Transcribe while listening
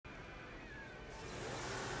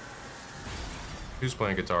Who's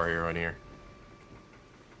playing Guitar Hero in here?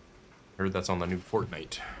 Heard that's on the new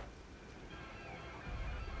Fortnite.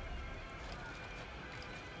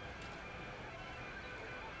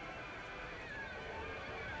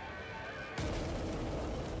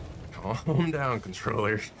 Calm down,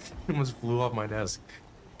 controller. It almost flew off my desk.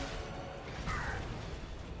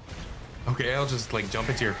 Okay, I'll just like jump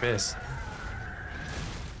into your fist.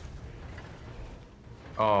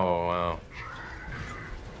 Oh, wow.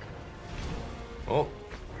 Well,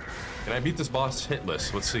 can I beat this boss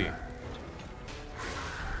hitless? Let's see.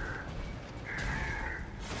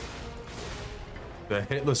 The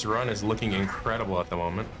hitless run is looking incredible at the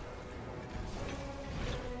moment.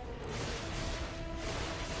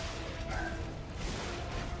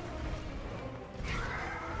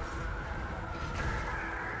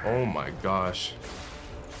 Oh my gosh.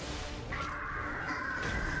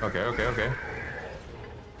 Okay.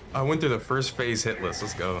 I went through the first phase hitless.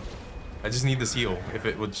 Let's go. I just need this heal. If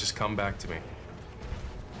it would just come back to me.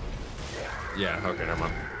 Yeah, okay, never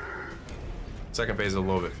mind. Second phase is a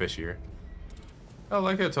little bit fishier. I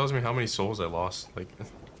like it tells me how many souls I lost. Like,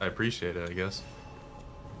 I appreciate it, I guess.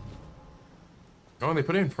 Oh, they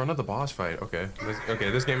put it in front of the boss fight. Okay.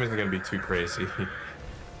 This game isn't gonna be too crazy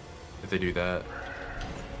if they do that.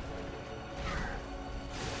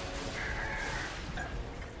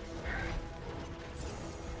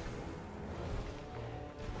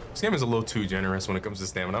 This game is a little too generous when it comes to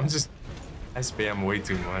stamina. I spam way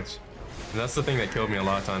too much. And that's the thing that killed me a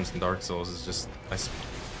lot of times in Dark Souls is just,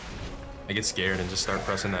 I get scared and just start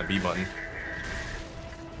pressing that B button.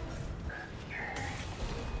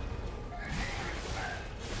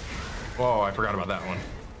 Whoa, I forgot about that one.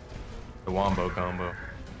 The wombo combo.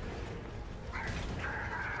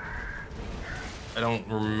 I don't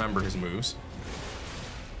remember his moves.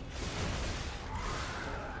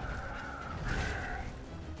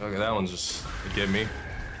 Okay, that one's just a give me.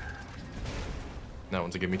 That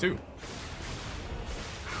one's a give me too.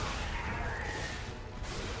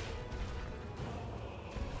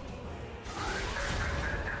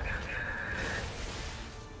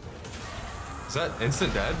 Is that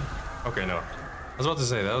instant dead? Okay, no. I was about to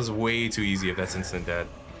say, that was way too easy if that's instant dead.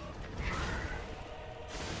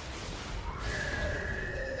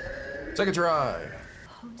 Second try.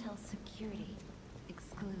 Hotel security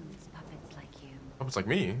excludes puppets like you. Puppets like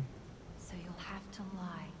me? So you'll have to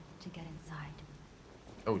lie to get inside.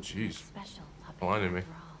 Oh, jeez. Special puppet Blinded me.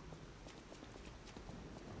 after all.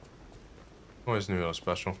 Always knew that was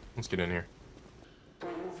special. Let's get in here.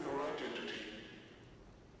 Prove your identity.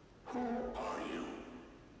 Who are you?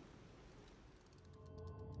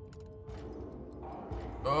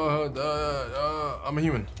 I'm a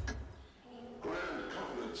human. Grand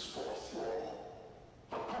Covenant's fourth law.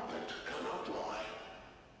 A puppet cannot lie.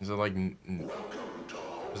 Is it like, Welcome to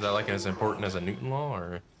is that like as important as a Newton law,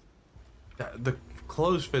 or? The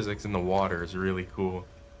clothes physics in the water is really cool.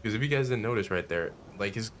 Because if you guys didn't notice right there,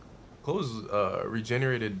 like his clothes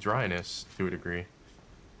regenerated dryness to a degree.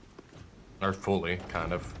 Or fully,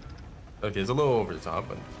 kind of. Okay, it's a little over the top,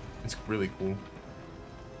 but it's really cool.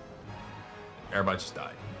 Everybody just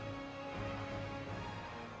died.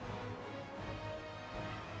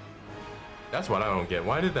 That's what I don't get.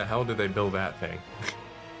 Why did the hell did they build that thing?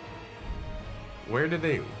 Where did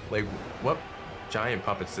they, like, what giant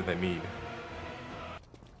puppets did they need?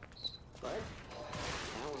 But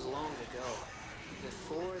that was long ago,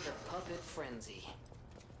 before the puppet frenzy.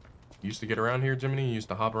 You used to get around here, Jiminy? You used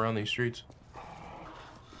to hop around these streets?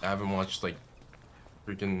 I haven't watched, like,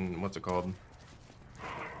 freaking, what's it called?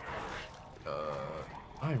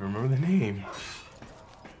 I don't remember the name.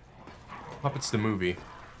 Puppets the movie.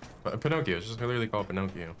 Pinocchio, it's just literally called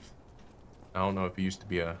Pinocchio. I don't know if he used to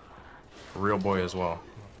be a real boy as well.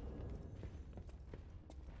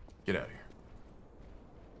 Get out of here.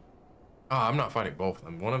 Ah, I'm not fighting both of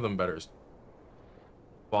them. One of them better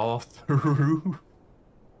fall off the roof.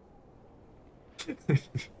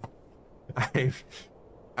 Alright,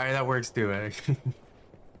 that works too.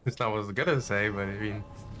 It's not what I was gonna say, but I mean,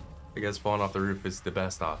 I guess falling off the roof is the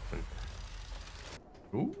best option.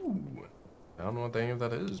 Ooh, I don't know what any of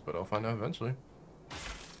that is, but I'll find out eventually.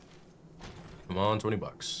 Come on, 20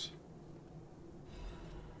 bucks.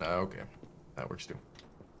 Okay, that works too.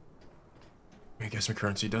 I guess my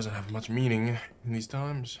currency doesn't have much meaning in these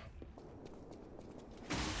times.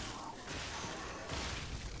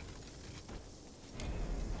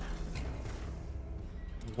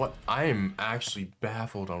 What? I am actually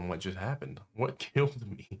baffled on what just happened. What killed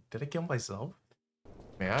me? Did I kill myself?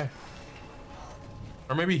 May I?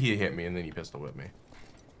 Or maybe he hit me and then he pistol whipped me.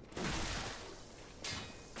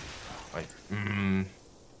 Like,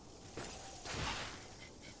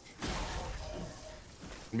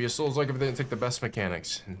 Be a Souls-like if they didn't take the best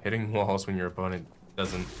mechanics and hitting walls when your opponent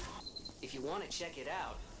doesn't. If you want to check it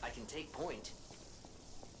out, I can take point.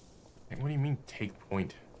 Hey, what do you mean take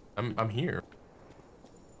point? I'm here.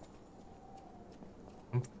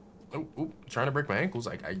 Oh, trying to break my ankles.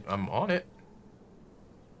 I'm on it.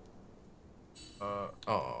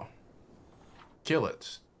 Oh. Kill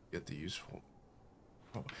it. Get the useful.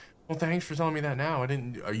 Oh. Well, thanks for telling me that now.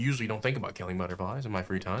 I usually don't think about killing butterflies in my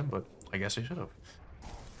free time, but I guess I should have.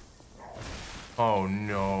 Oh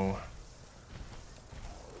no.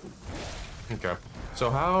 Okay. So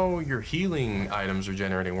how your healing items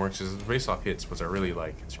regenerating works is based off hits, which I really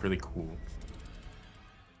like. It's really cool.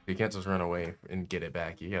 You can't just run away and get it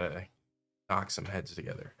back. You gotta knock some heads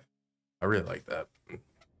together. I really like that.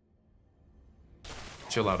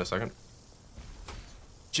 Chill out a second.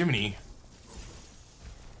 Jiminy.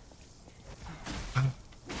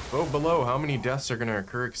 Oh, below, how many deaths are gonna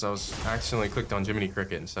occur because I was accidentally clicked on Jiminy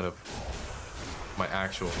Cricket instead of my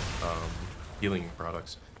actual healing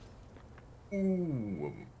products.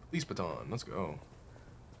 Ooh, police baton, let's go.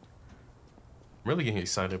 I'm really getting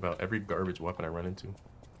excited about every garbage weapon I run into.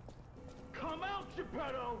 Come out,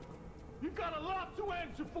 Geppetto! You've got a lot to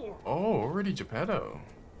answer for! Oh, already Geppetto.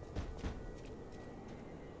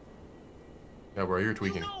 Yeah, bro, you're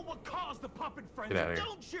tweaking. You know what caused the puppet frenzy, Get out of here.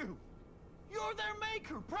 don't you? You're their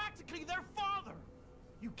maker, practically their father.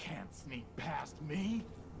 You can't sneak past me.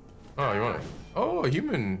 Oh, you want it? Oh, a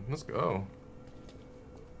human. Let's go.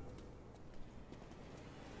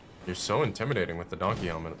 You're so intimidating with the donkey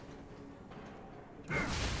helmet.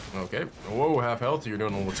 Okay. Whoa, half health. You're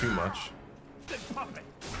doing a little too much. Big puppet,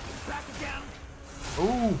 back again.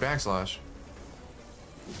 Ooh, backslash.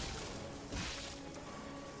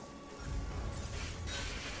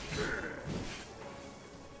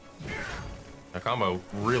 That combo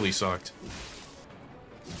really sucked.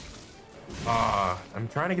 Ah, I'm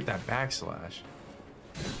trying to get that backslash.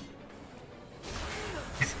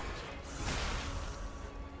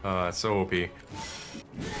 It's so OP.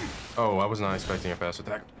 Oh, I was not expecting a fast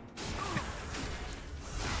attack.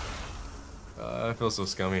 I feel so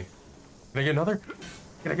scummy. Can I get another?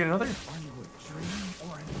 Can I get another? Are you a dream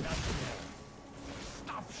or a nightmare?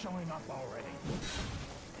 Stop showing up already.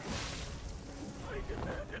 I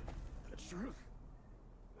demanded the truth.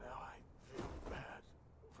 Now I feel bad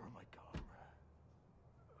for my comrade.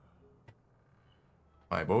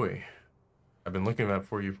 My boy. I've been looking at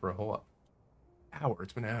for you for a whole hour.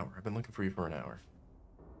 It's been an hour. I've been looking for you for an hour.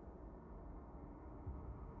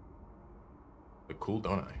 Look cool,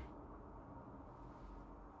 don't I?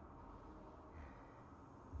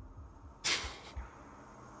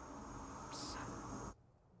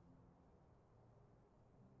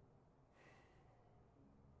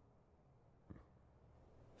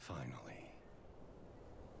 Finally,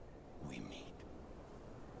 we meet,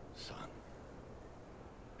 son.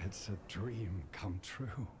 It's a dream come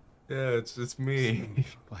true. Yeah, it's me.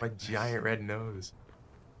 Like My this. giant red nose.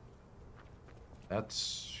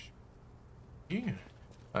 That's... Yeah.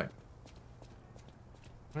 Hi.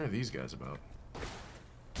 What are these guys about?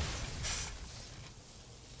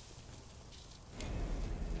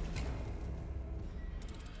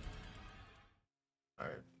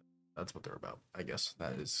 Alright. That's what they're about. I guess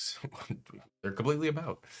that is what they're completely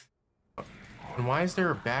about. And why is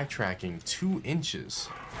there a backtracking 2 inches?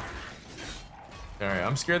 Alright,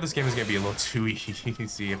 I'm scared this game is gonna be a little too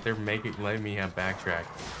easy if they're letting me have backtrack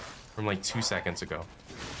from like 2 seconds ago.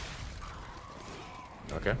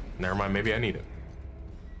 Okay, never mind, maybe I need it.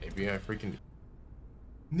 Maybe I freaking...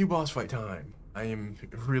 New boss fight time. I am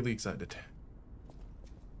really excited.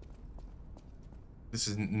 This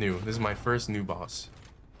is new. This is my first new boss.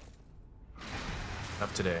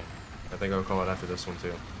 Up today. I think I'll call it after this one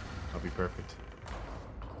too. I'll be perfect.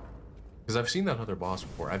 Because I've seen that other boss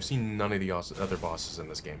before. I've seen none of the other bosses in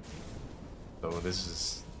this game. So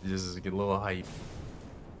this is a little hype.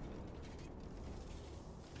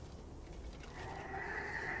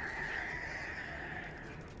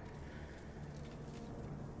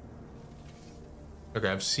 Okay,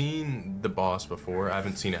 I've seen the boss before. I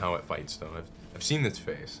haven't seen how it fights though. I've seen its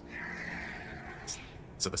face.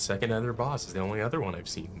 So the second other boss is the only other one I've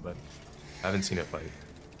seen, but I haven't seen it fight.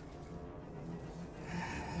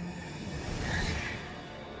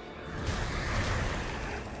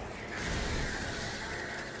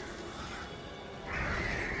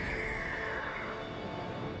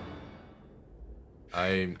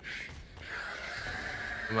 I'm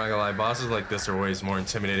not gonna lie, bosses like this are always more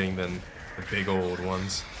intimidating than the big old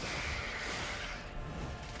ones.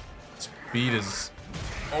 Speed is...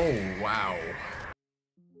 Oh, wow.